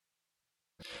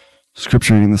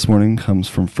Scripture reading this morning comes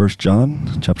from 1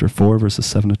 John chapter 4, verses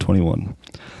 7 to 21.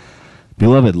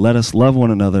 Beloved, let us love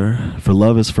one another, for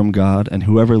love is from God, and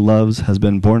whoever loves has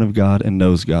been born of God and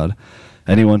knows God.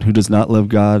 Anyone who does not love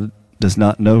God does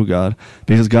not know God,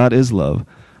 because God is love.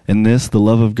 In this, the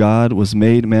love of God was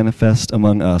made manifest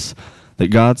among us, that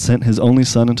God sent his only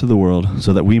Son into the world,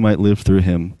 so that we might live through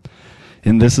him.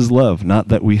 In this is love, not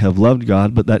that we have loved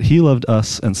God, but that he loved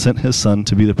us and sent his Son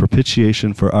to be the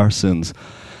propitiation for our sins.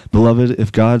 Beloved,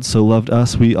 if God so loved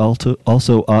us, we also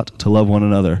ought to love one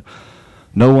another.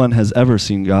 No one has ever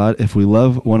seen God. If we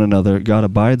love one another, God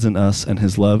abides in us, and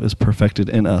his love is perfected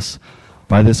in us.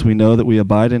 By this we know that we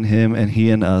abide in him and he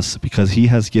in us, because he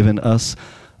has given us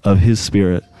of his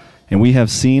Spirit. And we have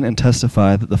seen and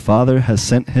testify that the Father has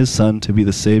sent his Son to be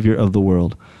the Savior of the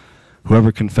world.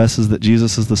 Whoever confesses that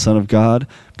Jesus is the Son of God,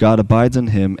 God abides in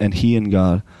him and he in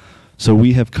God. So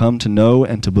we have come to know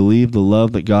and to believe the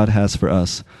love that God has for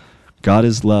us. God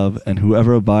is love, and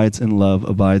whoever abides in love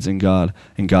abides in God,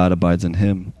 and God abides in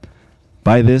him.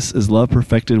 By this is love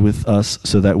perfected with us,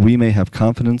 so that we may have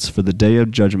confidence for the day of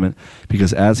judgment,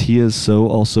 because as he is, so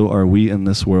also are we in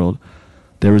this world.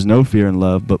 There is no fear in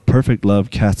love, but perfect love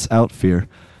casts out fear.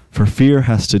 For fear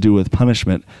has to do with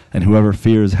punishment, and whoever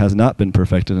fears has not been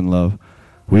perfected in love.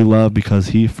 We love because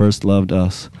he first loved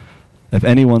us. If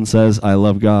anyone says, I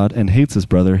love God, and hates his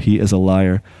brother, he is a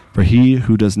liar. For he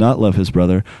who does not love his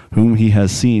brother, whom he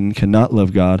has seen, cannot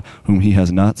love God, whom he has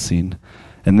not seen.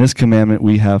 And this commandment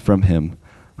we have from him: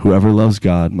 whoever loves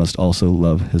God must also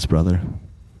love his brother.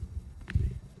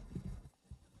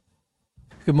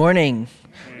 Good morning.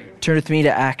 Turn with me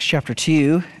to Acts chapter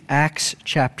 2. Acts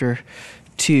chapter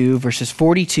 2, verses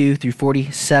 42 through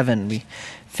 47. We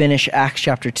finish Acts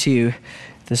chapter 2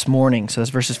 this morning. So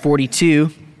that's verses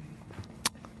 42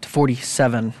 to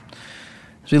 47.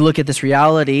 As we look at this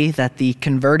reality that the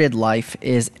converted life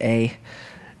is a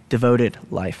devoted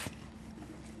life.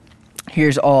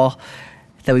 Here's all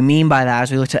that we mean by that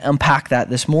as we look to unpack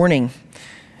that this morning.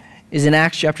 Is in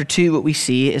Acts chapter 2, what we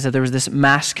see is that there was this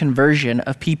mass conversion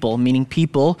of people, meaning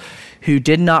people who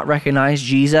did not recognize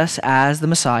Jesus as the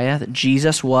Messiah, that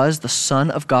Jesus was the Son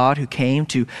of God who came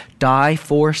to die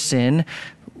for sin,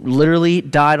 literally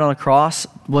died on a cross,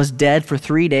 was dead for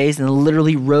 3 days, and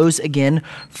literally rose again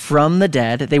from the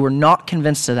dead. They were not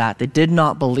convinced of that. They did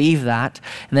not believe that.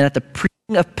 And then at the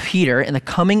preaching of Peter and the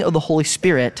coming of the Holy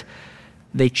Spirit,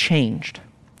 they changed.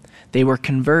 They were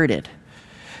converted.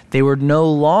 They were no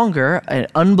longer an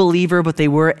unbeliever, but they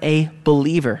were a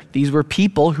believer. These were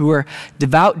people who were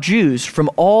devout Jews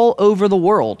from all over the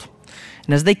world.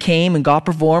 And as they came and God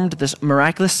performed this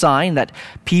miraculous sign that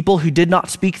people who did not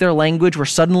speak their language were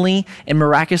suddenly and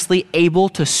miraculously able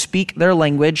to speak their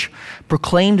language,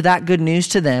 proclaimed that good news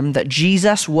to them that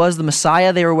Jesus was the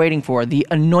Messiah they were waiting for, the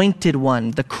anointed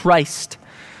one, the Christ.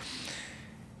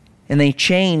 And they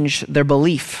changed their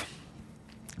belief.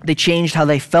 They changed how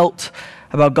they felt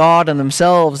about God and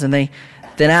themselves, and they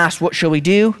then asked, what shall we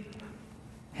do?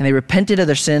 And they repented of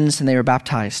their sins and they were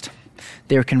baptized.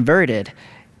 They were converted.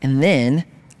 And then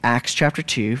Acts chapter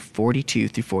 2, 42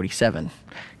 through 47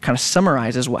 kind of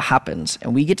summarizes what happens.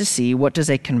 And we get to see, what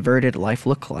does a converted life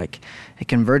look like? A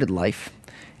converted life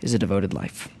is a devoted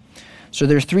life. So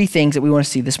there's three things that we want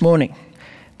to see this morning.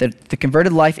 That the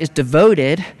converted life is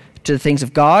devoted to the things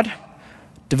of God,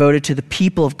 devoted to the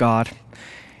people of God,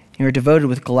 and you're devoted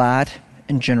with glad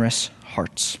and generous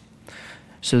hearts.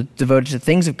 So devoted to the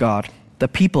things of God, the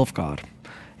people of God,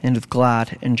 and with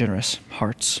glad and generous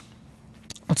hearts.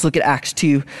 Let's look at Acts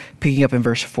 2, picking up in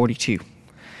verse 42.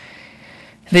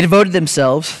 They devoted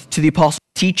themselves to the apostles'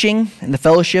 teaching and the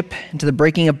fellowship and to the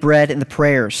breaking of bread and the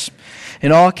prayers.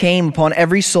 And awe came upon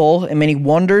every soul, and many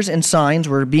wonders and signs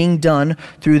were being done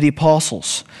through the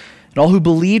apostles. And all who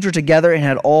believed were together and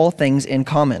had all things in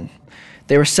common.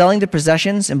 They were selling their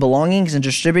possessions and belongings and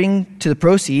distributing to the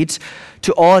proceeds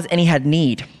to all as any had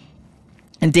need.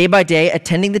 And day by day,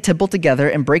 attending the temple together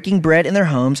and breaking bread in their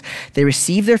homes, they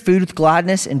received their food with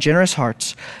gladness and generous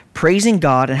hearts, praising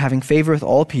God and having favor with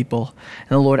all people.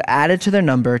 And the Lord added to their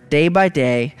number day by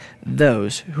day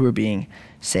those who were being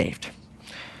saved.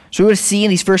 So we would see in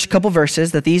these first couple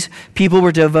verses that these people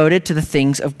were devoted to the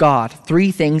things of God. Three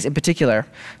things in particular: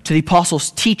 to the apostles'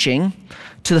 teaching,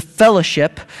 to the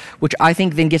fellowship, which I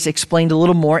think then gets explained a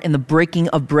little more in the breaking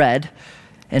of bread,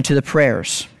 and to the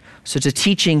prayers. So to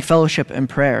teaching, fellowship, and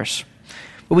prayers.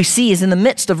 What we see is in the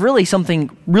midst of really something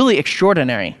really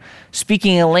extraordinary,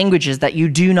 speaking in languages that you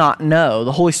do not know,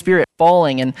 the Holy Spirit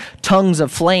falling in tongues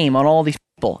of flame on all these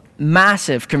people,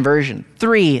 massive conversion,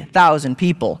 3,000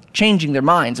 people changing their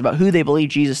minds about who they believe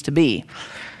Jesus to be.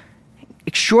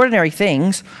 Extraordinary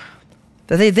things,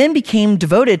 that they then became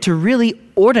devoted to really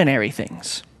ordinary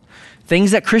things,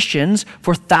 things that Christians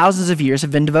for thousands of years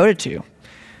have been devoted to.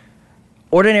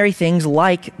 Ordinary things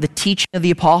like the teaching of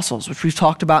the apostles, which we've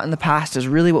talked about in the past, is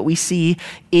really what we see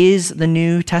is the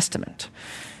New Testament.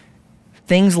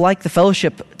 Things like the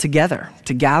fellowship together,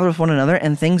 to gather with one another,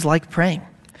 and things like praying.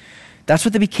 That's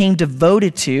what they became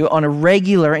devoted to on a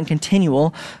regular and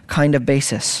continual kind of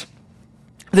basis.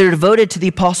 They're devoted to the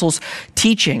apostles'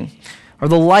 teaching, or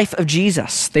the life of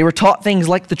Jesus. They were taught things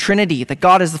like the Trinity, that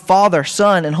God is the Father,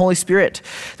 Son, and Holy Spirit.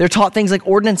 They're taught things like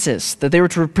ordinances, that they were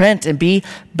to repent and be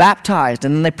baptized,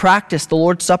 and then they practiced the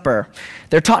Lord's Supper.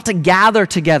 They're taught to gather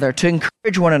together, to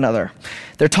encourage one another.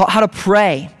 They're taught how to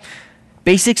pray,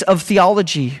 basics of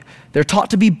theology. They're taught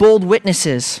to be bold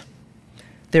witnesses.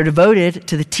 They're devoted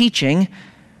to the teaching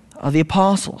of the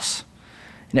apostles.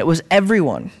 And it was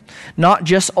everyone, not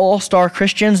just all-star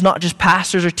Christians, not just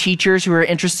pastors or teachers who were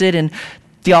interested in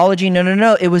theology.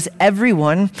 No. It was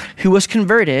everyone who was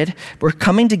converted, were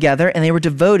coming together, and they were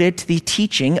devoted to the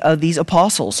teaching of these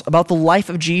apostles about the life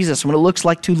of Jesus and what it looks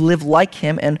like to live like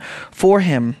him and for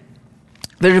him.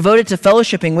 They're devoted to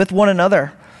fellowshipping with one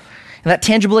another, and that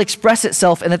tangibly expressed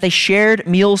itself in that they shared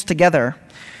meals together.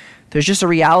 There's just a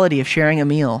reality of sharing a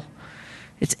meal.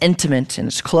 It's intimate and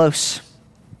it's close.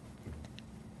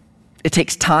 It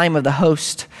takes time of the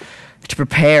host to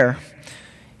prepare.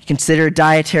 You consider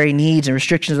dietary needs and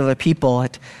restrictions of other people.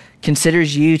 It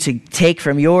considers you to take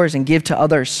from yours and give to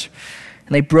others.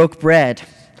 And they broke bread.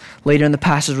 Later in the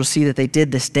passage, we'll see that they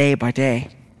did this day by day.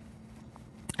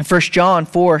 In 1 John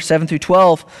 4, 7 through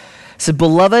 12, it said,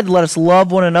 "Beloved, let us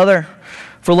love one another.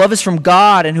 For love is from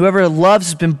God, and whoever loves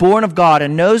has been born of God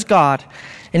and knows God.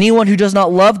 Anyone who does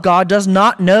not love God does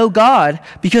not know God,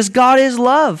 because God is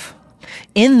love.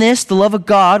 In this, the love of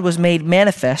God was made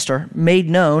manifest, or made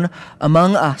known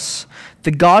among us.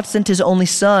 That God sent his only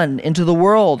Son into the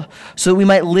world so that we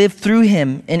might live through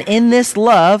him. And in this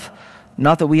love,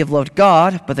 not that we have loved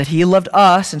God, but that he loved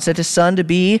us and sent his Son to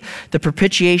be the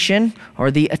propitiation, or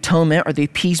the atonement, or the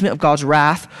appeasement of God's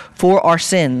wrath for our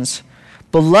sins.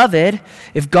 Beloved,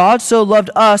 if God so loved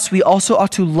us, we also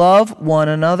ought to love one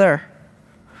another.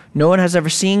 No one has ever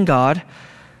seen God.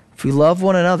 If we love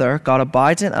one another, God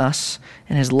abides in us,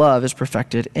 and his love is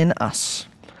perfected in us."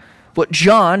 What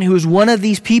John, who was one of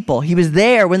these people, he was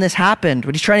there when this happened,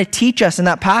 what he's trying to teach us in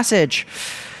that passage,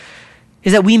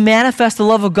 is that we manifest the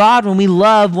love of God when we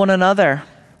love one another.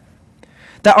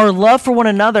 That our love for one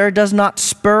another does not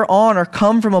spur on or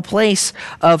come from a place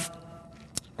of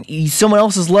someone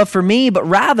else's love for me, but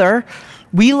rather,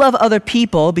 we love other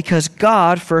people because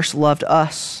God first loved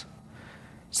us.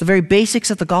 It's the very basics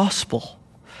of the gospel.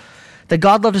 That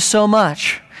God loved us so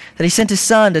much that he sent his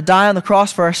Son to die on the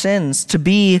cross for our sins, to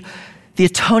be the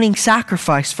atoning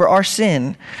sacrifice for our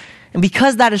sin. And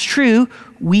because that is true,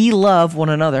 we love one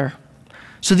another.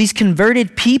 So these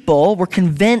converted people were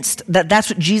convinced that that's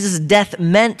what Jesus' death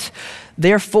meant.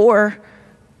 Therefore,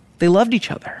 they loved each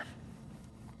other.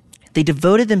 They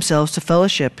devoted themselves to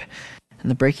fellowship and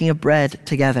the breaking of bread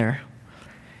together.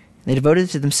 They devoted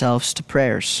to themselves to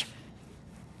prayers.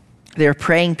 They are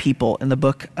praying people in the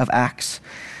book of Acts.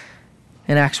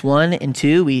 In Acts 1 and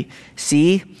 2, we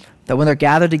see that when they're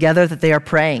gathered together, that they are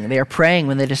praying. They are praying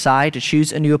when they decide to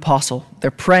choose a new apostle.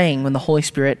 They're praying when the Holy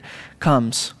Spirit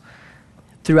comes.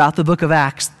 Throughout the book of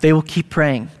Acts, they will keep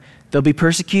praying. They'll be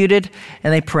persecuted,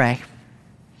 and they pray.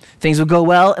 Things will go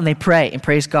well, and they pray and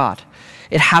praise God.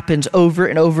 It happens over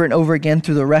and over and over again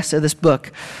through the rest of this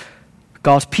book.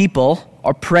 God's people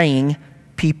are praying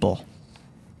people.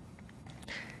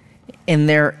 And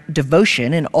their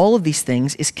devotion in all of these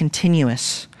things is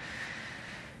continuous.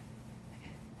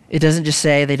 It doesn't just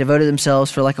say they devoted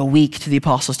themselves for like a week to the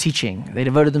apostles' teaching. They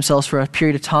devoted themselves for a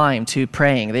period of time to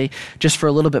praying. They just for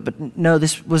a little bit, but no,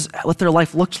 this was what their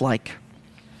life looked like.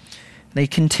 They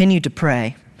continued to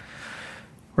pray.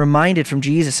 Reminded from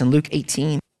Jesus in Luke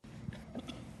 18,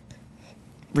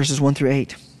 verses 1 through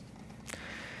 8.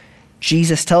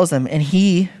 Jesus tells them, and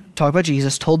he, talk about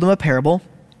Jesus, told them a parable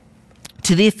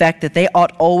to the effect that they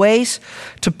ought always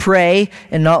to pray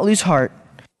and not lose heart.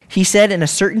 He said, in a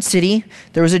certain city,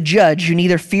 there was a judge who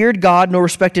neither feared God nor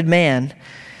respected man.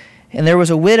 And there was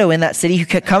a widow in that city who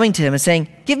kept coming to him and saying,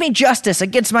 "Give me justice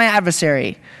against my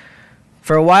adversary."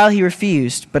 For a while he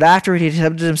refused, but after he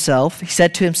had himself, he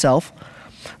said to himself,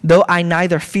 "Though I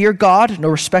neither fear God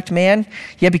nor respect man,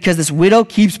 yet because this widow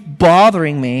keeps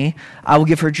bothering me, I will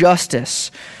give her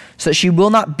justice, so that she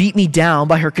will not beat me down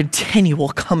by her continual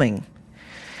coming."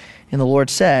 And the Lord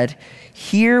said,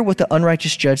 "Hear what the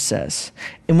unrighteous judge says.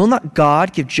 And will not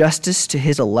God give justice to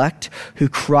his elect who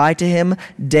cry to him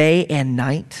day and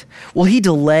night? Will he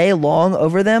delay long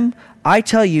over them? I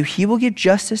tell you, he will give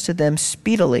justice to them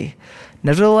speedily.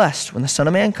 Nevertheless, when the Son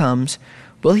of Man comes,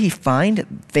 will he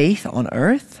find faith on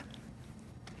earth?"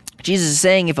 Jesus is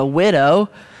saying if a widow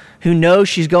who knows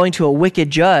she's going to a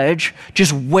wicked judge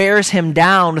just wears him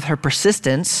down with her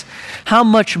persistence, how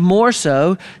much more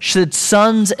so should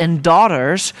sons and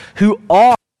daughters who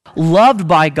are loved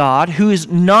by God, who is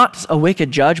not a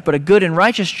wicked judge, but a good and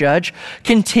righteous judge,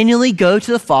 continually go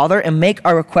to the Father and make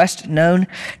our request known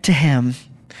to him.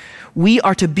 We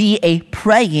are to be a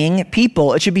praying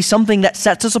people. It should be something that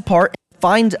sets us apart and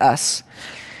defines us.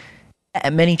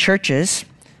 At many churches,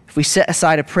 if we set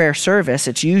aside a prayer service,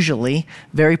 it's usually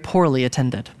very poorly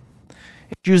attended.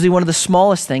 It's usually one of the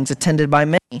smallest things attended by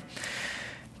many.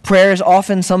 Prayer is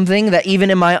often something that even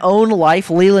in my own life,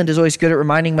 Leland is always good at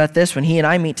reminding me about this, when he and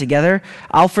I meet together,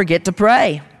 I'll forget to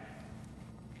pray.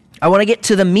 I want to get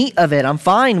to the meat of it. I'm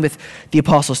fine with the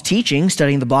apostles' teaching,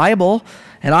 studying the Bible,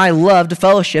 and I love to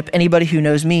fellowship. Anybody who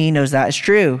knows me knows that is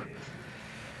true.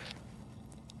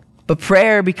 But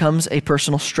prayer becomes a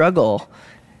personal struggle.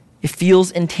 It feels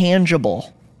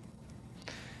intangible.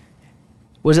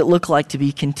 What does it look like to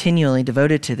be continually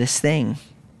devoted to this thing?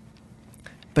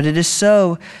 But it is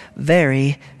so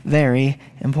very, very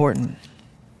important.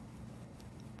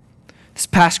 This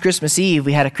past Christmas Eve,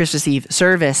 we had a Christmas Eve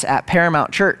service at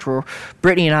Paramount Church where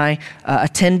Brittany and I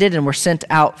attended and were sent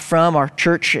out from our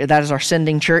church. That is our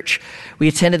sending church. We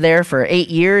attended there for 8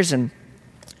 years, and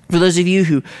for those of you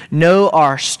who know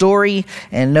our story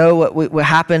and know what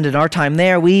happened in our time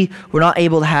there, we were not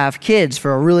able to have kids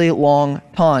for a really long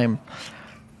time.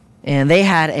 And they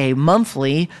had a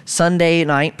monthly Sunday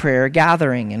night prayer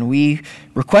gathering, and we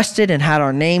requested and had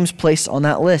our names placed on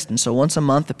that list. And so once a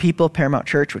month, the people of Paramount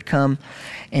Church would come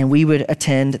and we would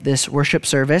attend this worship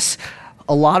service.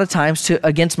 A lot of times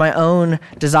against my own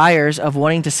desires of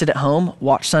wanting to sit at home,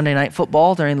 watch Sunday night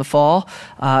football during the fall,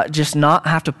 just not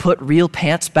have to put real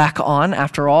pants back on.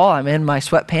 After all, I'm in my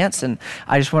sweatpants and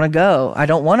I just want to go. I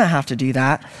don't want to have to do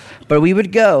that, but we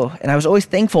would go, and I was always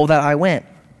thankful that I went.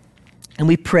 And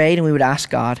we prayed and we would ask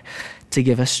God to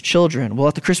give us children. Well,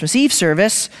 at the Christmas Eve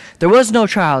service, there was no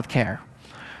child care,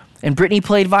 and Brittany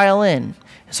played violin.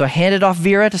 So I handed off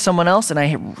Vera to someone else, and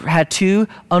I had 2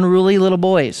 unruly little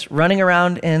boys running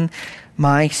around in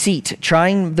my seat,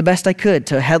 trying the best I could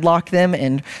to headlock them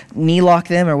and knee lock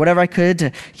them or whatever I could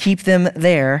to keep them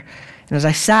there. And as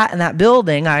I sat in that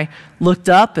building, I looked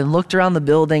up and looked around the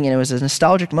building, and it was a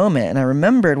nostalgic moment. And I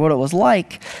remembered what it was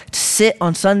like to sit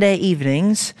on Sunday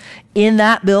evenings in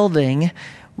that building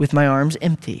with my arms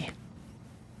empty.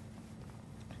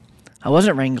 I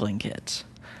wasn't wrangling kids.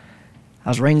 I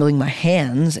was wrangling my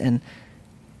hands and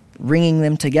wringing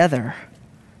them together,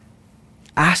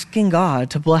 asking God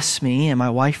to bless me and my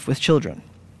wife with children.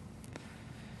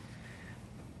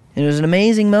 And it was an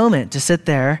amazing moment to sit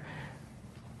there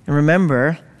and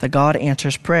remember that God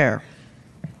answers prayer.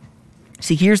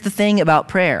 See, here's the thing about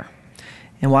prayer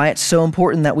and why it's so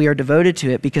important that we are devoted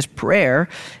to it, because prayer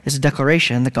is a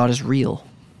declaration that God is real.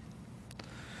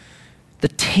 The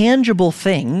tangible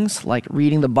things like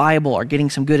reading the Bible or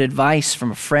getting some good advice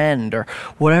from a friend or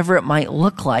whatever it might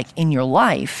look like in your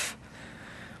life,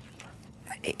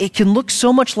 it can look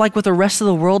so much like what the rest of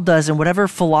the world does and whatever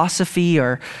philosophy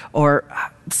or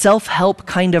self-help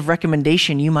kind of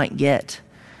recommendation you might get.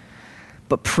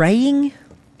 But praying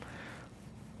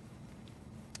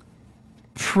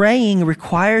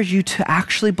requires you to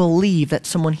actually believe that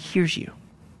someone hears you.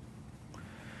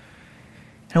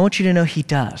 And I want you to know He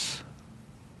does.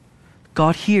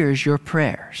 God hears your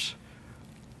prayers.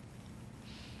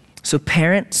 So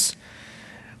parents,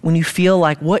 when you feel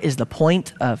like, what is the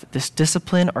point of this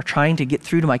discipline or trying to get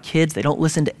through to my kids? They don't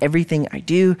listen to everything I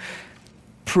do.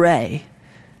 Pray,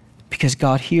 because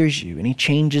God hears you and He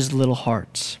changes little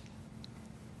hearts.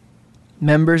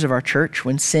 Members of our church,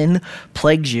 when sin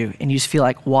plagues you and you just feel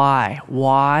like, why?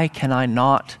 Why can I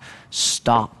not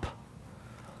stop?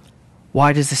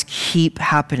 Why does this keep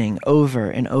happening over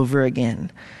and over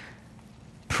again?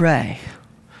 Pray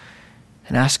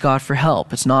and ask God for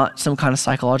help. It's not some kind of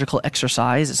psychological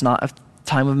exercise. It's not a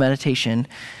time of meditation.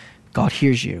 God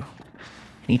hears you,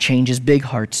 and He changes big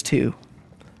hearts too.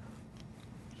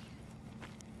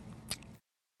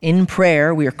 In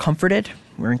prayer, we are comforted,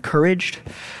 we're encouraged,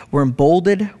 we're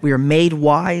emboldened, we are made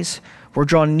wise, we're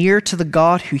drawn near to the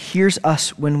God who hears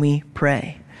us when we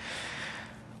pray.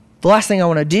 The last thing I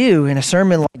want to do in a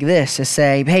sermon like this is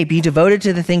say, hey, be devoted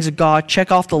to the things of God,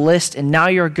 check off the list, and now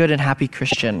you're a good and happy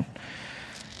Christian.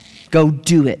 Go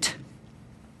do it.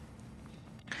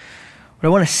 What I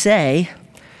want to say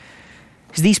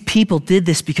is these people did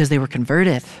this because they were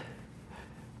converted.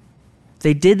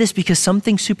 They did this because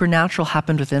something supernatural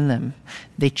happened within them.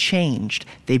 They changed.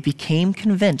 They became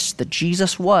convinced that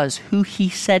Jesus was who he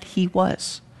said he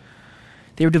was.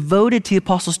 They were devoted to the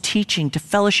apostles' teaching, to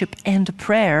fellowship, and to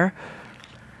prayer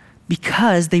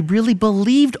because they really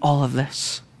believed all of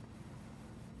this.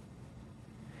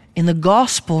 And the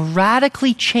gospel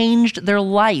radically changed their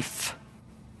life.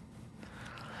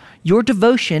 Your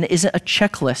devotion isn't a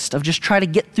checklist of just try to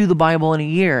get through the Bible in a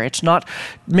year. It's not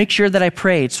make sure that I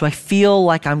prayed so I feel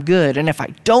like I'm good. And if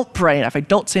I don't pray, and if I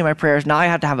don't say my prayers, now I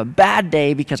have to have a bad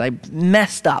day because I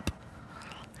messed up.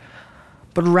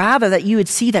 But rather that you would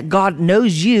see that God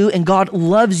knows you and God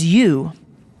loves you.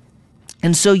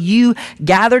 And so you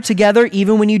gather together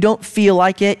even when you don't feel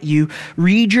like it. You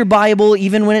read your Bible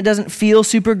even when it doesn't feel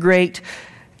super great.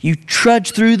 You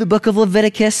trudge through the book of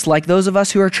Leviticus like those of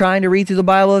us who are trying to read through the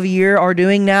Bible of a year are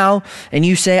doing now. And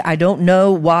you say, I don't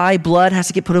know why blood has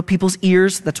to get put up people's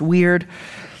ears. That's weird.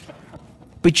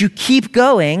 But you keep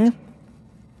going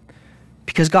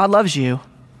because God loves you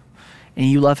and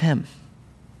you love him.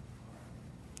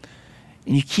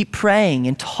 And you keep praying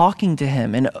and talking to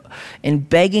him and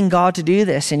begging God to do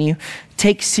this. And you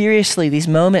take seriously these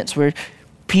moments where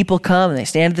people come and they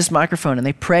stand at this microphone and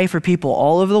they pray for people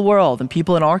all over the world and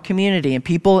people in our community and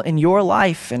people in your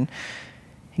life. And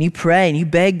you pray and you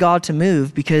beg God to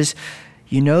move because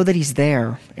you know that he's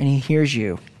there and he hears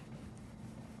you.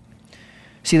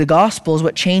 See, the gospel is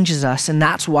what changes us, and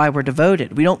that's why we're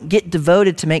devoted. We don't get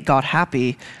devoted to make God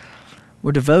happy.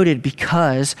 We're devoted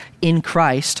because in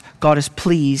Christ, God is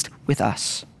pleased with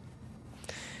us.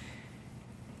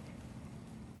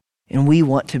 And we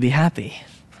want to be happy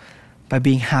by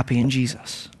being happy in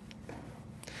Jesus.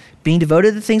 Being devoted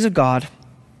to the things of God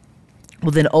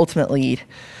will then ultimately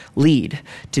lead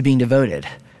to being devoted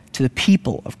to the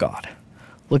people of God.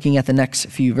 Looking at the next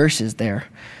few verses there,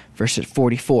 verse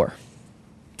 44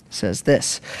 says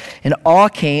this, and all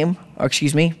came,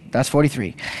 that's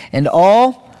 43, and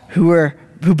all who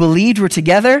believed were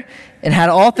together and had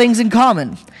all things in common.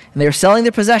 And they were selling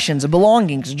their possessions and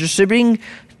belongings and distributing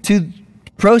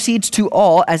proceeds to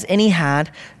all as any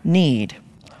had need.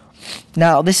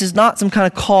 Now, this is not some kind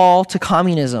of call to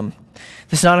communism.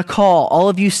 This is not a call. All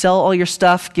of you sell all your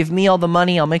stuff, give me all the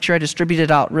money, I'll make sure I distribute it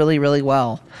out really, really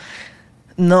well.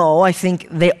 No, I think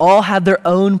they all had their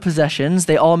own possessions.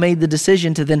 They all made the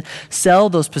decision to then sell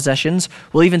those possessions.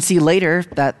 We'll even see later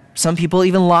that some people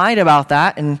even lied about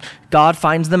that, and God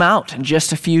finds them out in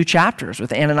just a few chapters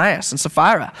with Ananias and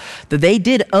Sapphira, that they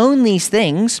did own these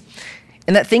things,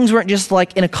 and that things weren't just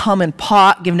like in a common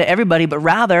pot given to everybody, but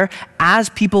rather as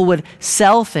people would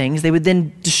sell things, they would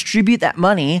then distribute that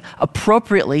money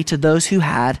appropriately to those who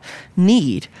had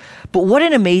need. But what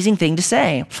an amazing thing to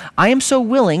say. I am so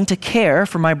willing to care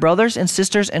for my brothers and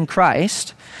sisters in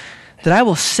Christ that I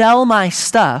will sell my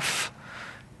stuff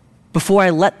before I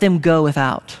let them go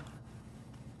without.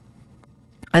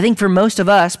 I think for most of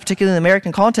us, particularly in the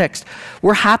American context,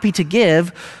 we're happy to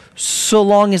give so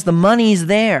long as the money's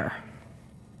there.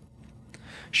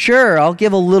 Sure, I'll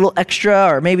give a little extra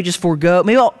or maybe just forego.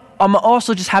 Maybe I'm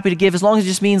also just happy to give as long as it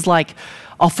just means like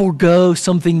I'll forego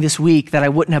something this week that I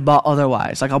wouldn't have bought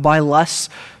otherwise. Like I'll buy less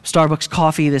Starbucks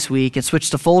coffee this week and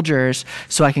switch to Folgers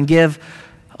so I can give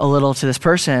a little to this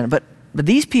person. But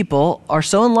these people are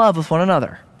so in love with one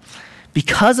another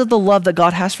because of the love that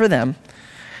God has for them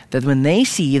that when they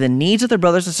see the needs of their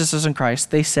brothers and sisters in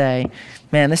Christ, they say,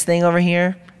 man, this thing over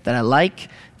here that I like,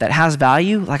 that has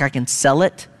value, like I can sell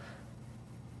it,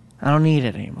 I don't need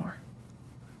it anymore.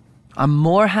 I'm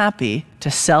more happy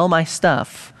to sell my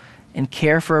stuff and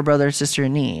care for a brother or sister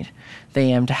in need than I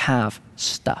am to have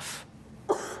stuff.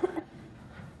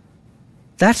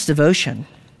 That's devotion.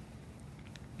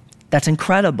 That's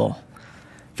incredible.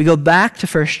 If we go back to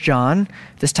 1 John,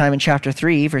 this time in chapter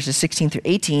 3, verses 16 through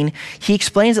 18, he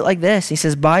explains it like this. He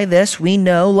says, by this we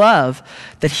know love,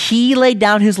 that he laid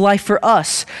down his life for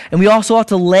us, and we also ought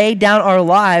to lay down our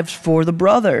lives for the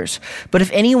brothers. But if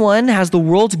anyone has the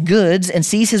world's goods and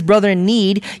sees his brother in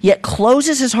need, yet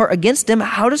closes his heart against him,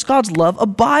 how does God's love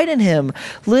abide in him?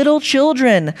 Little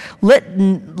children,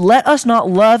 let us not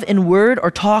love in word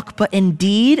or talk, but in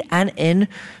deed and in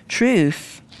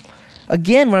truth.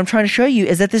 Again, what I'm trying to show you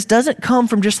is that this doesn't come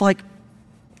from just like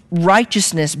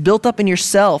righteousness built up in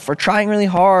yourself or trying really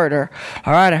hard or,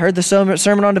 all right, I heard the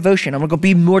sermon on devotion. I'm going to go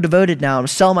be more devoted now. I'm going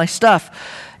to sell my stuff.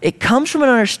 It comes from an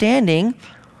understanding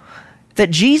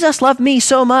that Jesus loved me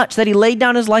so much that he laid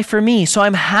down his life for me. So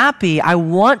I'm happy. I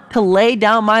want to lay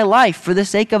down my life for the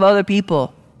sake of other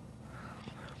people.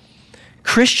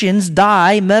 Christians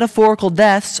die metaphorical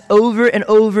deaths over and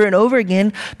over and over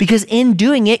again because in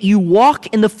doing it, you walk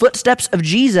in the footsteps of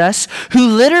Jesus who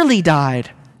literally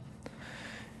died.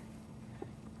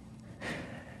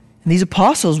 And these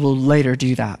apostles will later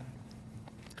do that.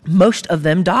 Most of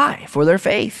them die for their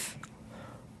faith.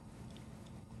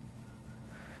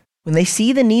 When they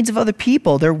see the needs of other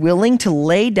people, they're willing to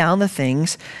lay down the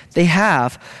things they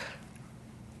have.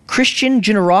 Christian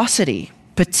generosity,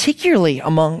 particularly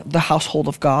among the household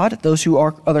of God, those who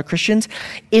are other Christians,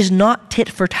 is not tit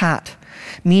for tat,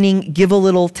 meaning give a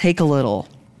little, take a little.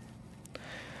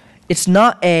 It's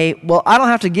not I don't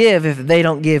have to give if they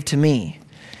don't give to me.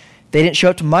 They didn't show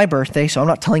up to my birthday, so I'm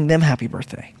not telling them happy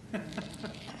birthday.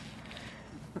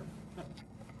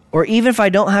 Or even if I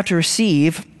don't have to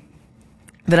receive,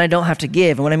 then I don't have to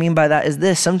give. And what I mean by that is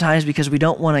this: sometimes because we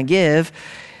don't want to give,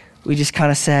 we just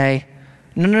kind of say,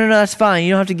 no, that's fine.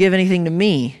 You don't have to give anything to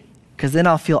me, because then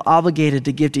I'll feel obligated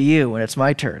to give to you when it's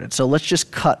my turn. And so let's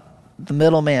just cut the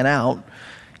middleman out.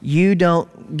 You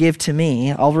don't give to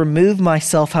me. I'll remove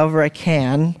myself however I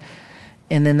can,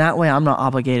 and then that way I'm not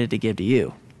obligated to give to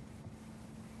you.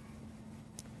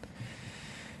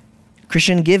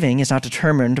 Christian giving is not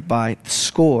determined by the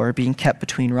score being kept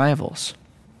between rivals.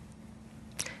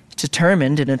 It's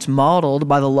determined and it's modeled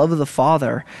by the love of the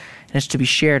Father, and it's to be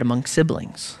shared among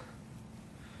siblings.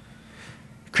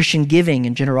 Christian giving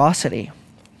and generosity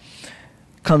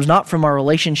comes not from our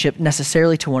relationship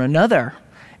necessarily to one another,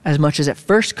 as much as it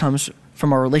first comes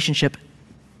from our relationship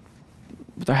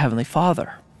with our Heavenly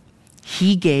Father.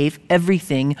 He gave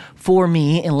everything for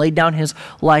me and laid down his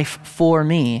life for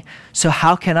me. So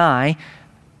how can I,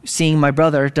 seeing my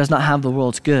brother does not have the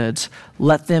world's goods,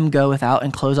 let them go without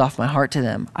and close off my heart to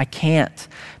them? I can't,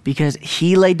 because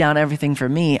he laid down everything for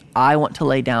me. I want to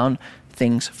lay down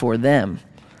things for them.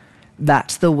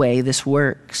 That's the way this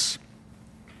works.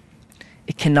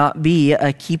 It cannot be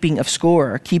a keeping of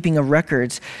score, a keeping of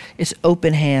records. It's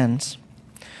open hands.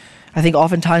 I think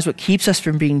oftentimes what keeps us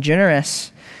from being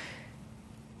generous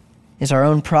is our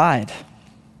own pride.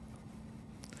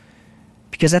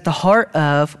 Because at the heart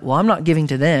of, I'm not giving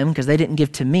to them because they didn't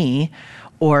give to me,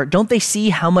 or don't they see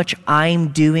how much I'm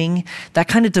doing? That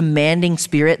kind of demanding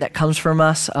spirit that comes from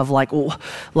us of I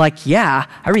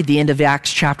read the end of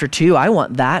Acts chapter 2. I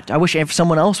want that. I wish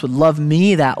someone else would love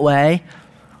me that way.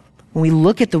 When we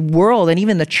look at the world and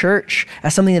even the church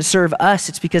as something to serve us,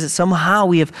 it's because somehow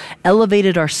we have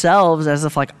elevated ourselves as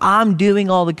if I'm doing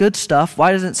all the good stuff.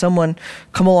 Why doesn't someone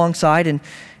come alongside and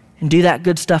do that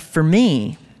good stuff for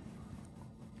me?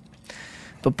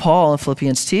 But Paul in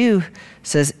Philippians 2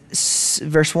 says,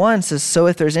 verse 1 says, so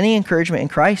if there's any encouragement in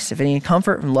Christ, if any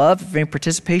comfort and love, if any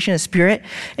participation in spirit,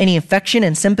 any affection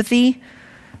and sympathy,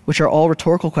 which are all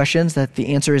rhetorical questions that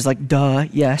the answer is duh,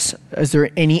 yes. Is there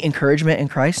any encouragement in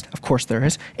Christ? Of course there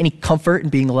is. Any comfort in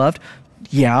being loved?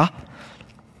 Yeah.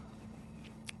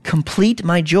 Complete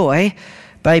my joy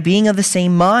by being of the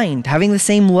same mind, having the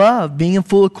same love, being in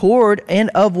full accord and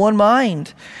of one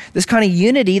mind. This kind of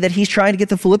unity that he's trying to get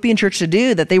the Philippian church to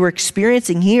do, that they were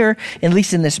experiencing here, at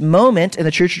least in this moment in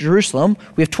the church of Jerusalem.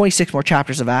 We have 26 more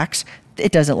chapters of Acts.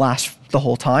 It doesn't last the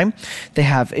whole time. They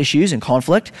have issues and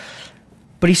conflict.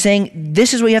 But he's saying,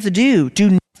 this is what you have to do.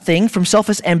 Do nothing from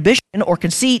selfish ambition or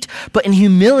conceit, but in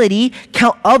humility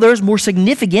count others more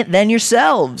significant than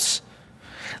yourselves.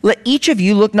 Let each of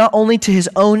you look not only to his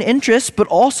own interests, but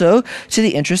also to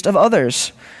the interest of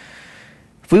others.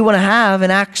 If we want to have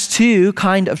an Acts 2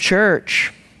 kind of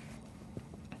church,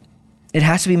 it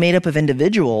has to be made up of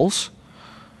individuals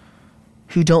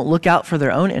who don't look out for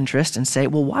their own interest and say,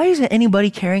 why isn't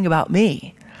anybody caring about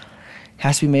me? It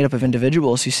has to be made up of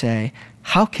individuals who say,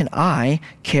 how can I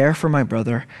care for my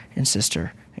brother and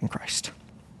sister in Christ?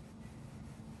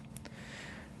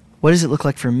 What does it look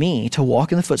like for me to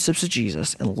walk in the footsteps of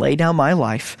Jesus and lay down my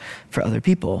life for other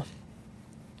people?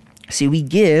 See, we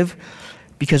give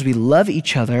because we love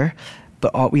each other,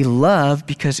 but we love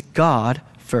because God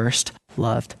first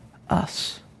loved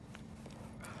us.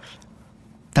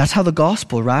 That's how the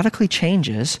gospel radically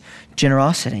changes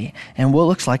generosity and what it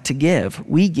looks like to give.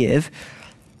 We give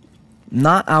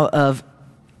not out of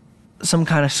some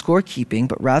kind of scorekeeping,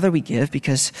 but rather we give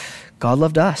because God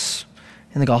loved us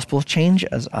and the gospel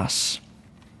changes us.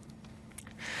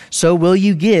 So will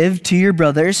you give to your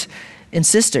brothers and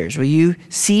sisters? Will you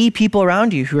see people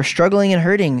around you who are struggling and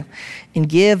hurting and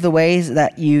give the ways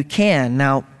that you can?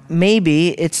 Now,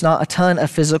 maybe it's not a ton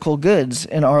of physical goods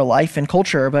in our life and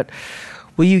culture, but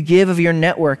will you give of your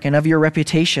network and of your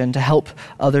reputation to help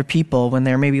other people when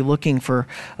they're maybe looking for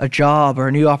a job or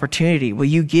a new opportunity? Will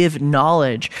you give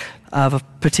knowledge of a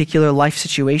particular life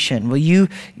situation? Will you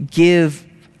give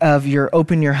of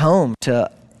open your home to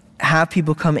have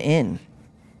people come in?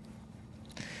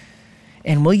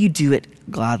 And will you do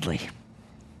it gladly?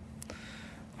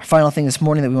 final thing this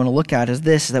morning that we want to look at is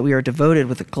this, that we are devoted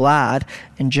with glad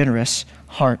and generous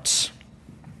hearts.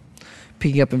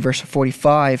 Picking up in verse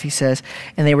 45, he says,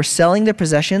 and they were selling their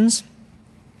possessions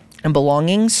and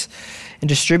belongings and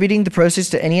distributing the proceeds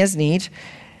to any as need.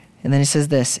 And then he says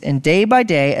this, and day by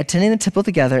day, attending the temple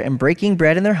together and breaking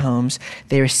bread in their homes,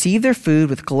 they received their food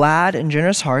with glad and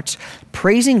generous hearts,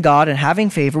 praising God and having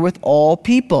favor with all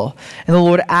people. And the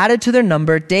Lord added to their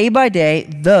number day by day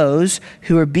those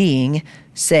who were being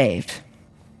saved.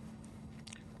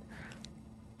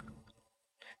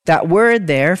 That word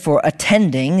there for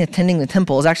attending the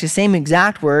temple, is actually the same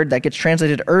exact word that gets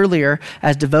translated earlier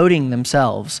as devoting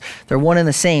themselves. They're one and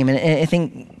the same. And I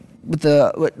think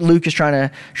what Luke is trying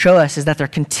to show us is that they're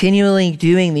continually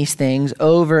doing these things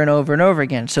over and over and over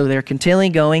again. So they're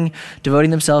continually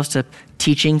devoting themselves to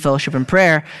teaching, fellowship, and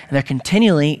prayer, and they're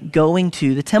continually going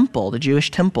to the temple, the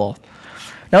Jewish temple.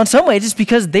 Now, in some ways, it's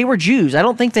because they were Jews. I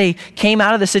don't think they came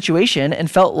out of the situation and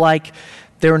felt like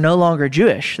they were no longer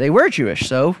Jewish. They were Jewish.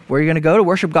 So where are you going to go to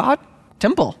worship God?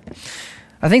 Temple.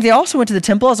 I think they also went to the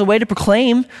temple as a way to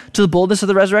proclaim to the boldness of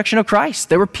the resurrection of Christ.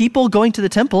 There were people going to the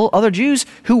temple, other Jews,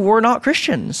 who were not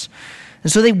Christians.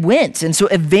 And so they went. And so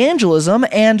evangelism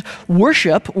and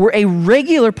worship were a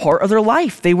regular part of their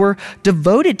life. They were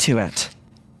devoted to it.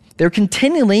 They were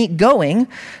continually going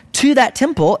to that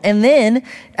temple. And then,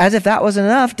 as if that wasn't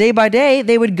enough, day by day,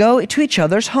 they would go to each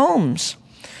other's homes.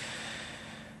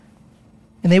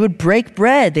 And they would break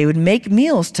bread. They would make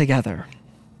meals together.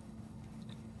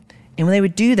 And when they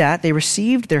would do that, they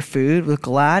received their food with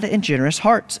glad and generous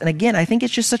hearts. And again, I think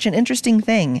it's just such an interesting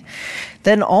thing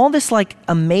that in all this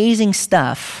amazing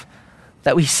stuff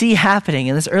that we see happening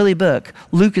in this early book,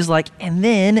 Luke is like, and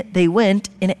then they went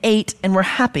and ate and were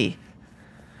happy.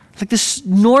 It's like this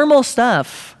normal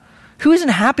stuff. Who isn't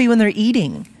happy when they're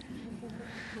eating?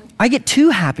 I get too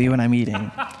happy when I'm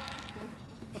eating.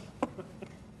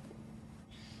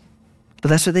 But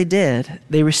that's what they did.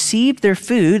 They received their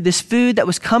food, this food that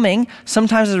was coming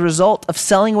sometimes as a result of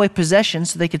selling away possessions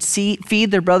so they could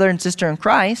feed their brother and sister in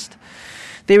Christ.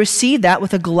 They received that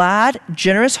with a glad,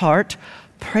 generous heart,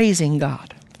 praising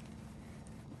God.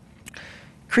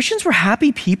 Christians were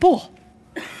happy people.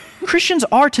 Christians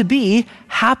are to be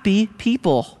happy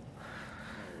people.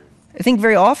 I think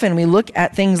very often we look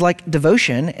at things like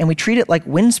devotion and we treat it like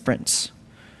wind sprints,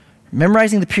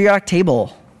 memorizing the periodic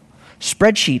table,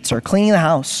 spreadsheets, or cleaning the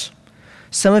house.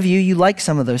 Some of you like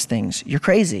some of those things. You're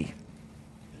crazy.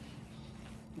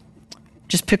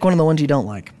 Just pick one of the ones you don't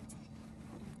like.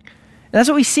 And that's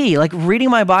what we see. Reading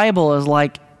my Bible is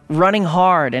like running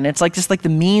hard, and it's just the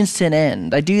means to an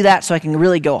end. I do that so I can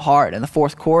really go hard in the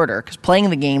fourth quarter, because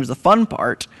playing the game is the fun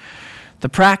part. The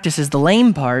practice is the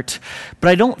lame part, but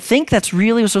I don't think that's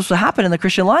really what's supposed to happen in the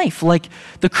Christian life.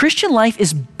 The Christian life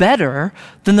is better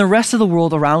than the rest of the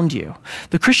world around you.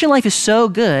 The Christian life is so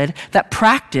good that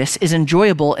practice is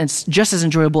enjoyable and just as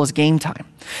enjoyable as game time.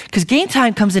 Because game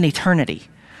time comes in eternity.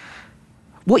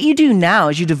 What you do now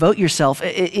is you devote yourself,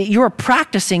 you're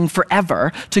practicing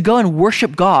forever to go and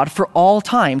worship God for all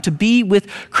time, to be with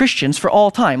Christians for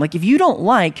all time. If you don't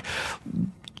like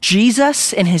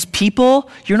Jesus and his people,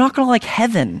 you're not going to like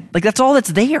heaven. That's all that's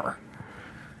there.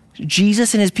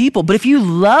 Jesus and his people. But if you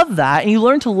love that and you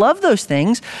learn to love those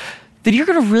things, then you're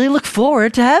going to really look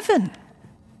forward to heaven.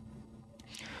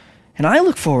 And I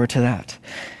look forward to that.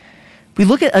 We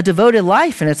look at a devoted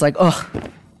life and it's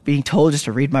being told just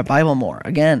to read my Bible more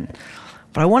again.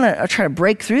 But I want to try to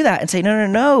break through that and say,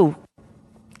 no.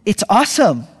 It's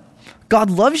awesome. God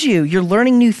loves you. You're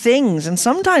learning new things. And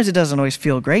sometimes it doesn't always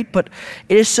feel great, but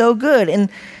it is so good. And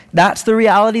that's the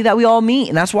reality that we all meet.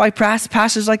 And that's why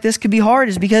passages like this could be hard,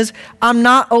 is because I'm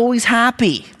not always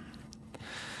happy.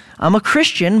 I'm a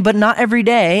Christian, but not every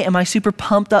day am I super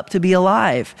pumped up to be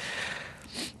alive.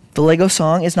 The Lego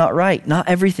song is not right. Not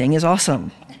everything is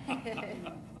awesome.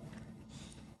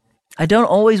 I don't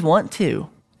always want to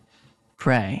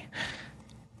pray,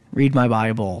 read my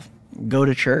Bible, go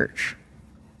to church.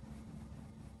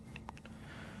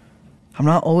 I'm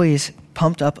not always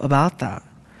pumped up about that.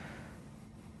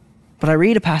 But I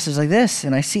read a passage like this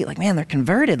and I see man, they're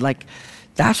converted.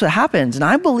 That's what happens. And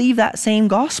I believe that same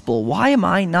gospel. Why am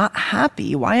I not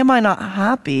happy? Why am I not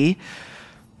happy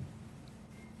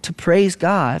to praise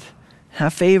God,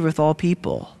 have favor with all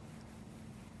people?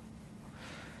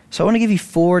 So I want to give you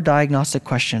 4 diagnostic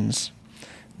questions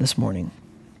this morning.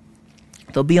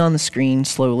 They'll be on the screen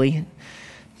slowly,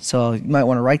 so you might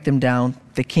want to write them down.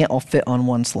 They can't all fit on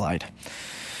one slide.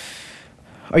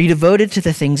 Are you devoted to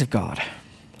the things of God?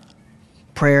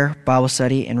 Prayer, Bible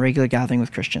study, and regular gathering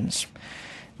with Christians.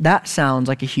 That sounds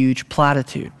like a huge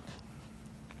platitude.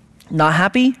 Not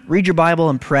happy? Read your Bible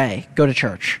and pray. Go to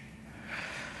church.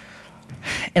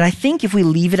 And I think if we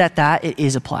leave it at that, it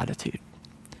is a platitude.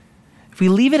 If we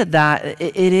leave it at that,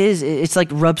 it's like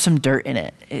rub some dirt in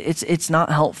it. It's not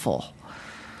helpful.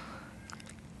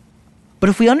 But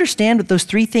if we understand what those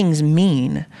three things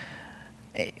mean,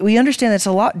 we understand that it's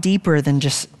a lot deeper than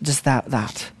just that. Are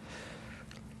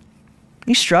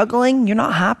you struggling? You're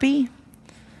not happy?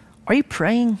 Are you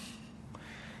praying?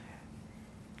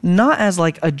 Not as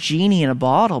like a genie in a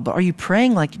bottle, but are you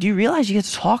praying like, do you realize you get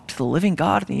to talk to the living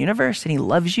God of the universe and he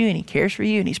loves you and he cares for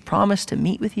you and he's promised to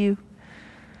meet with you?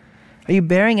 Are you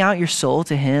bearing out your soul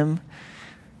to him?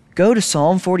 Go to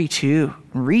Psalm 42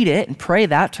 and read it and pray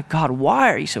that to God.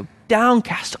 Why are you so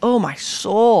downcast? Oh, my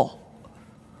soul.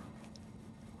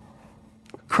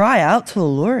 Cry out to the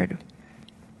Lord.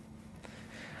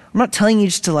 I'm not telling you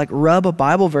just to like rub a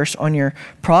Bible verse on your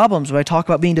problems when I talk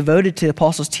about being devoted to the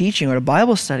apostles' teaching or to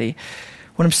Bible study.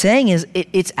 What I'm saying is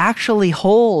it actually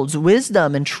holds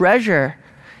wisdom and treasure,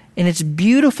 and it's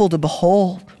beautiful to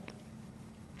behold.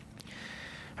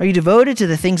 Are you devoted to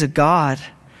the things of God,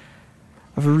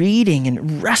 of reading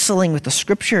and wrestling with the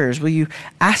scriptures? Will you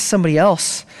ask somebody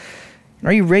else?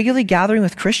 Are you regularly gathering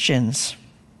with Christians?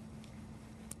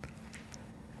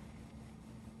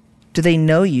 Do they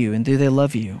know you and do they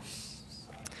love you?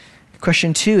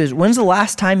 Question 2 is, when's the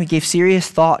last time you gave serious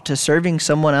thought to serving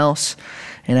someone else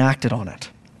and acted on it?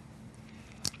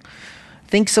 I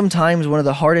think sometimes one of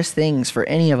the hardest things for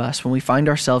any of us when we find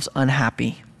ourselves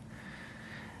unhappy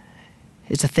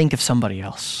is to think of somebody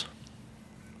else.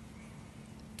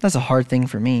 That's a hard thing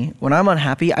for me. When I'm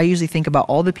unhappy, I usually think about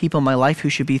all the people in my life who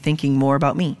should be thinking more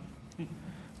about me.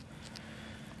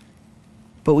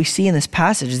 But we see in this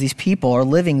passage, these people are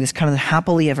living this kind of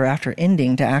happily ever after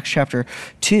ending to Acts chapter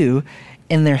 2,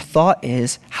 and their thought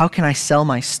is, how can I sell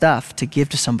my stuff to give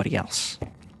to somebody else?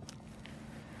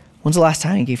 When's the last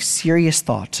time you gave serious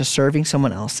thought to serving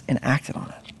someone else and acted on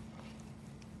it?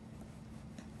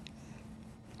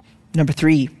 Number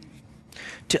 3,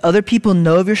 do other people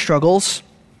know of your struggles?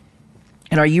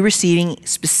 And are you receiving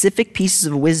specific pieces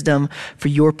of wisdom for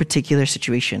your particular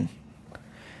situation?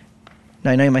 Now,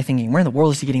 I know you might be thinking, where in the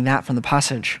world is he getting that from the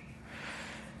passage?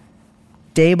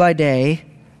 Day by day,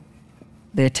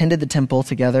 they attended the temple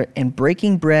together, and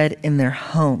breaking bread in their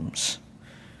homes,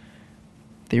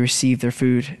 they received their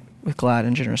food with glad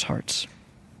and generous hearts.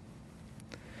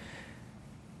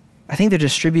 I think they're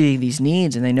distributing these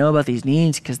needs, and they know about these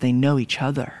needs because they know each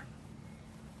other.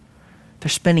 They're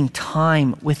spending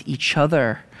time with each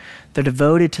other. They're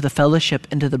devoted to the fellowship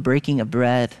and to the breaking of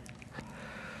bread.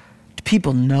 Do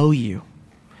people know you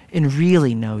and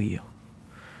really know you?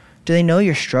 Do they know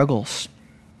your struggles?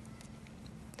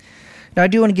 Now, I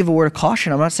do want to give a word of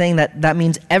caution. I'm not saying that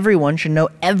means everyone should know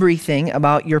everything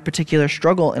about your particular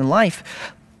struggle in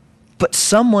life, but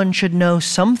someone should know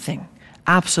something.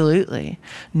 Absolutely.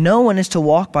 No one is to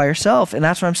walk by yourself. And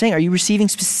that's what I'm saying. Are you receiving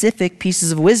specific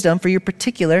pieces of wisdom for your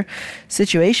particular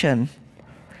situation?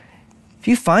 If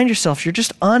you find yourself, you're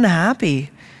just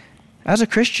unhappy as a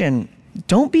Christian,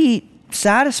 don't be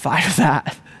satisfied with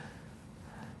that.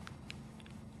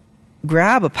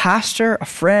 Grab a pastor, a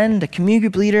friend, a community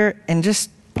group leader, and just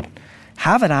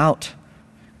have it out.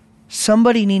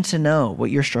 Somebody needs to know what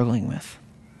you're struggling with.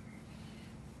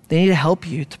 They need to help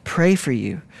you, to pray for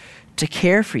you, to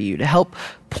care for you, to help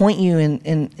point you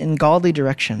in godly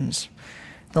directions.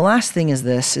 The last thing is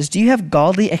this, do you have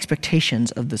godly expectations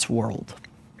of this world?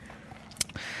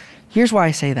 Here's why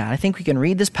I say that. I think we can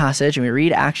read this passage and we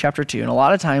read Acts chapter 2, and a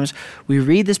lot of times we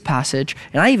read this passage,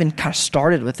 and I even kind of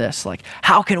started with this, like,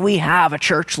 how can we have a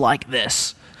church like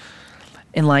this?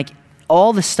 And like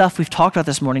all the stuff we've talked about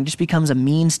this morning just becomes a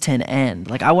means to an end.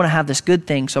 Like, I want to have this good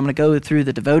thing, so I'm going to go through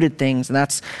the devoted things, and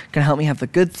that's going to help me have the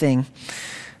good thing.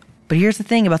 But here's the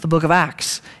thing about the book of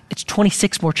Acts. It's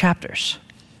 26 more chapters.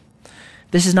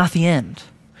 This is not the end.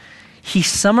 He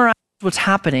summarized what's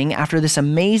happening after this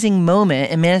amazing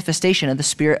moment and manifestation of the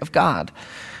Spirit of God.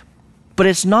 But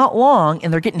it's not long,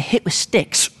 and they're getting hit with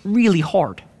sticks really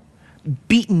hard,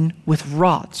 beaten with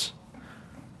rods.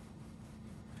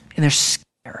 And they're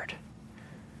scared.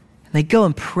 And they go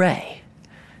and pray.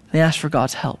 They ask for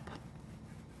God's help.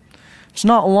 It's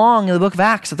not long in the book of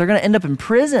Acts that they're going to end up in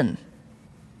prison.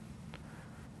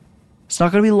 It's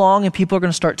not going to be long and people are going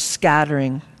to start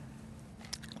scattering.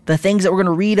 The things that we're going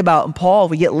to read about in Paul,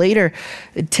 we get later,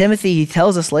 in Timothy, he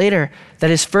tells us later that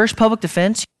his first public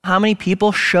defense, how many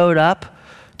people showed up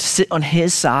to sit on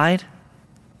his side?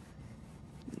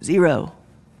 0.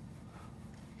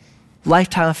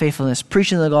 Lifetime of faithfulness,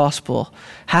 preaching the gospel,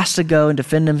 has to go and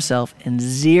defend himself, and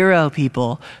 0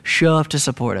 people show up to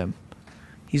support him.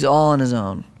 He's all on his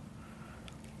own.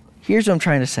 Here's what I'm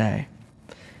trying to say.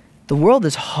 The world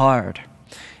is hard.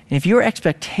 And if your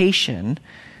expectation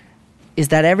is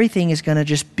that everything is going to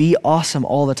just be awesome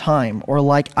all the time, or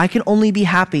like, I can only be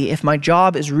happy if my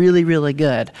job is really, really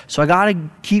good, so I got to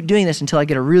keep doing this until I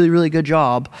get a really, really good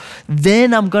job,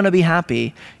 then I'm going to be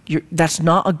happy. That's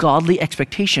not a godly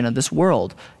expectation of this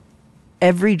world.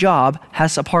 Every job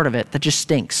has a part of it that just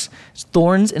stinks. It's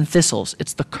thorns and thistles.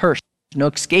 It's the curse. There's no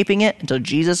escaping it until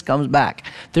Jesus comes back.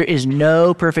 There is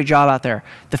no perfect job out there.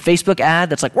 The Facebook ad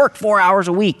that's like, work 4 hours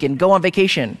a week and go on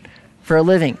vacation for a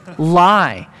living.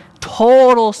 Lie.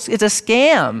 It's a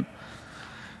scam.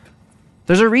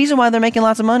 There's a reason why they're making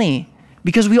lots of money,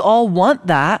 because we all want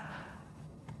that,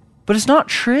 but it's not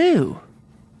true.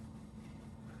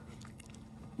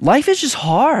 Life is just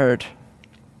hard.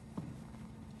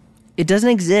 It doesn't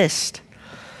exist.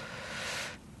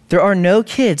 There are no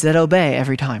kids that obey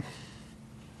every time.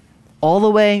 All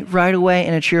the way, right away,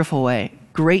 in a cheerful way.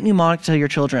 Great mnemonic to tell your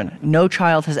children. No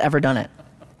child has ever done it.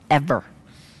 Ever.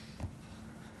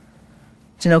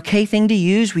 It's an okay thing to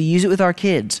use. We use it with our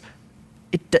kids.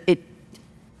 It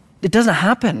doesn't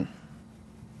happen.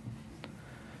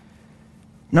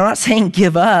 Now, I'm not saying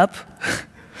give up.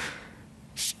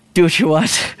 Do what you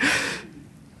want.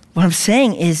 What I'm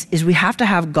saying is we have to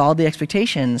have godly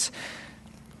expectations.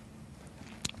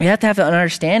 We have to have the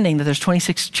understanding that there's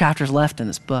 26 chapters left in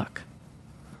this book.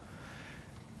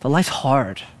 But life's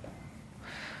hard.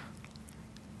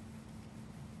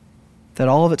 That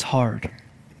all of it's hard.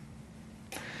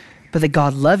 But that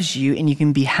God loves you and you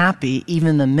can be happy even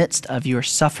in the midst of your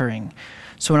suffering.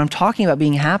 So when I'm talking about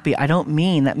being happy, I don't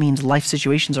mean that means life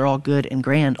situations are all good and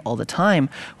grand all the time.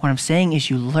 What I'm saying is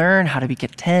you learn how to be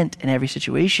content in every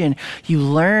situation. You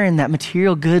learn that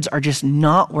material goods are just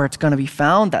not where it's going to be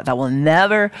found, that will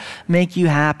never make you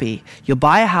happy. You'll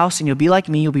buy a house and you'll be like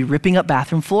me, you'll be ripping up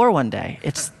bathroom floor one day.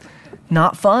 It's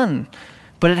not fun,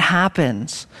 but it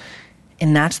happens.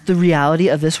 And that's the reality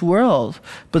of this world.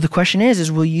 But the question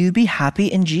is will you be happy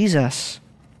in Jesus?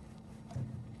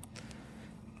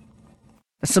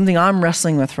 That's something I'm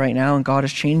wrestling with right now, and God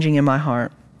is changing in my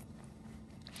heart.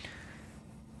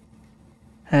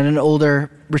 I had an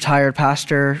older retired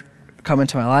pastor come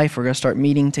into my life. We're going to start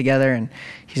meeting together, and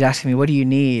he's asking me, what do you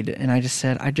need? And I just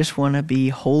said, I just want to be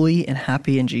holy and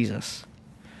happy in Jesus.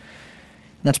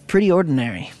 And that's pretty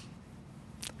ordinary.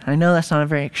 I know that's not a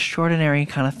very extraordinary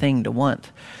kind of thing to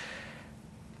want.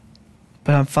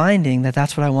 But I'm finding that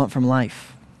that's what I want from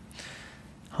life.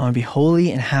 I want to be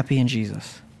holy and happy in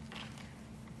Jesus.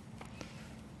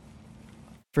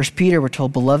 1 Peter, we're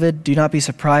told, beloved, do not be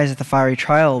surprised at the fiery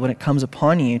trial when it comes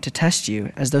upon you to test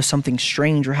you, as though something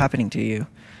strange were happening to you.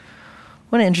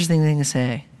 What an interesting thing to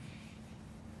say.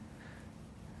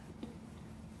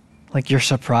 Like you're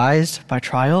surprised by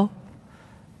trial?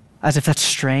 As if that's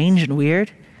strange and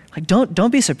weird? Like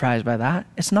don't be surprised by that.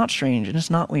 It's not strange and it's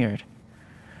not weird.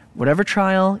 Whatever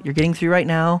trial you're getting through right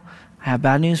now, I have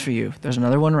bad news for you. There's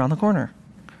another one around the corner.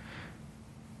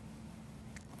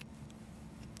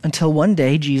 Until one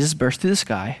day Jesus bursts through the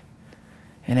sky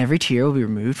and every tear will be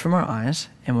removed from our eyes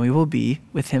and we will be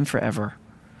with him forever.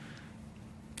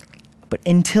 But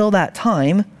until that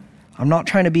time, I'm not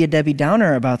trying to be a Debbie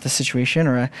Downer about the situation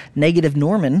or a negative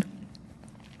Norman.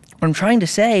 What I'm trying to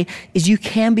say is you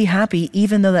can be happy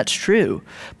even though that's true,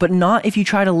 but not if you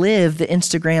try to live the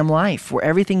Instagram life where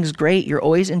everything's great, you're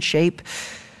always in shape,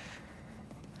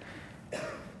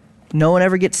 no one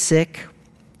ever gets sick,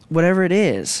 whatever it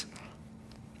is.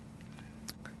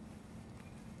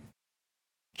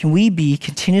 Can we be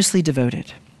continuously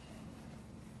devoted?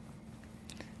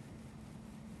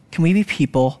 Can we be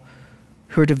people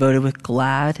who are devoted with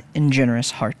glad and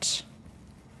generous hearts?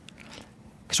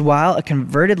 Because while a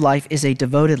converted life is a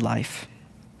devoted life,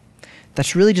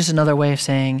 that's really just another way of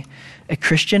saying a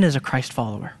Christian is a Christ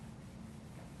follower.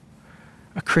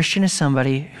 A Christian is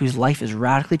somebody whose life is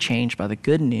radically changed by the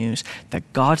good news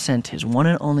that God sent his one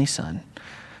and only Son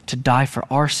to die for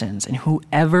our sins, and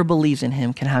whoever believes in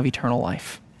him can have eternal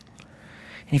life.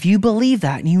 And if you believe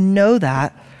that and you know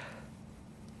that,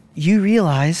 you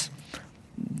realize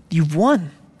you've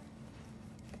won.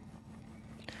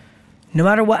 No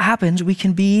matter what happens, we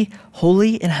can be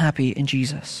holy and happy in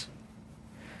Jesus.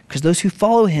 Because those who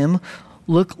follow him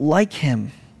look like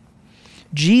him.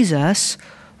 Jesus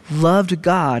loved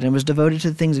God and was devoted to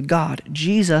the things of God.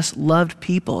 Jesus loved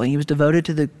people and he was devoted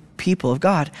to the people of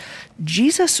God.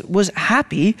 Jesus was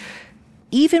happy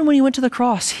even when he went to the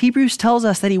cross. Hebrews tells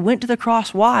us that he went to the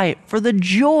cross. Why? For the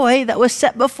joy that was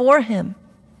set before him.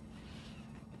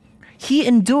 He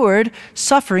endured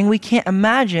suffering we can't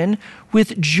imagine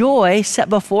with joy set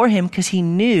before him because he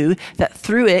knew that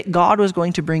through it, God was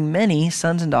going to bring many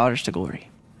sons and daughters to glory.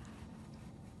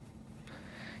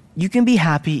 you can be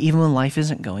happy even when life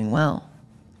isn't going well.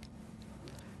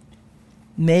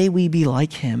 May we be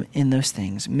like him in those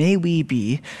things. May we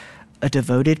be a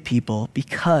devoted people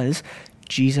because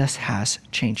Jesus has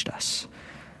changed us.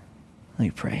 Let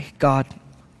me pray. God,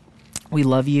 we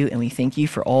love you and we thank you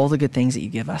for all the good things that you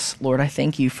give us. Lord, I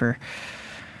thank you for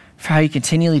how you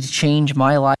continually to change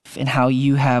my life and how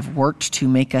you have worked to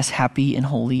make us happy and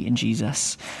holy in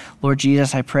Jesus. Lord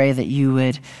Jesus, I pray that you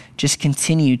would just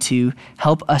continue to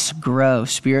help us grow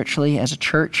spiritually as a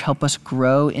church, help us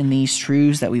grow in these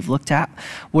truths that we've looked at,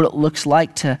 what it looks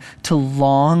like to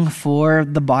long for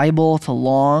the Bible, to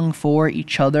long for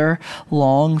each other,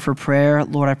 long for prayer.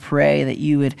 Lord, I pray that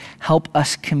you would help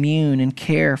us commune and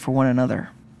care for one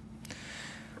another.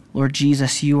 Lord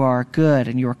Jesus, you are good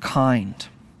and you are kind.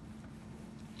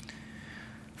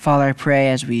 Father, I pray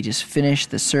as we just finish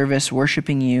the service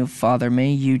worshiping you, Father,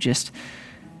 may you just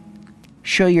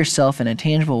show yourself in a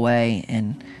tangible way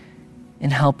and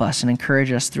help us and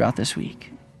encourage us throughout this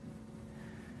week.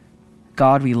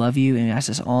 God, we love you and we ask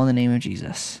this all in the name of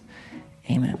Jesus.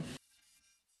 Amen.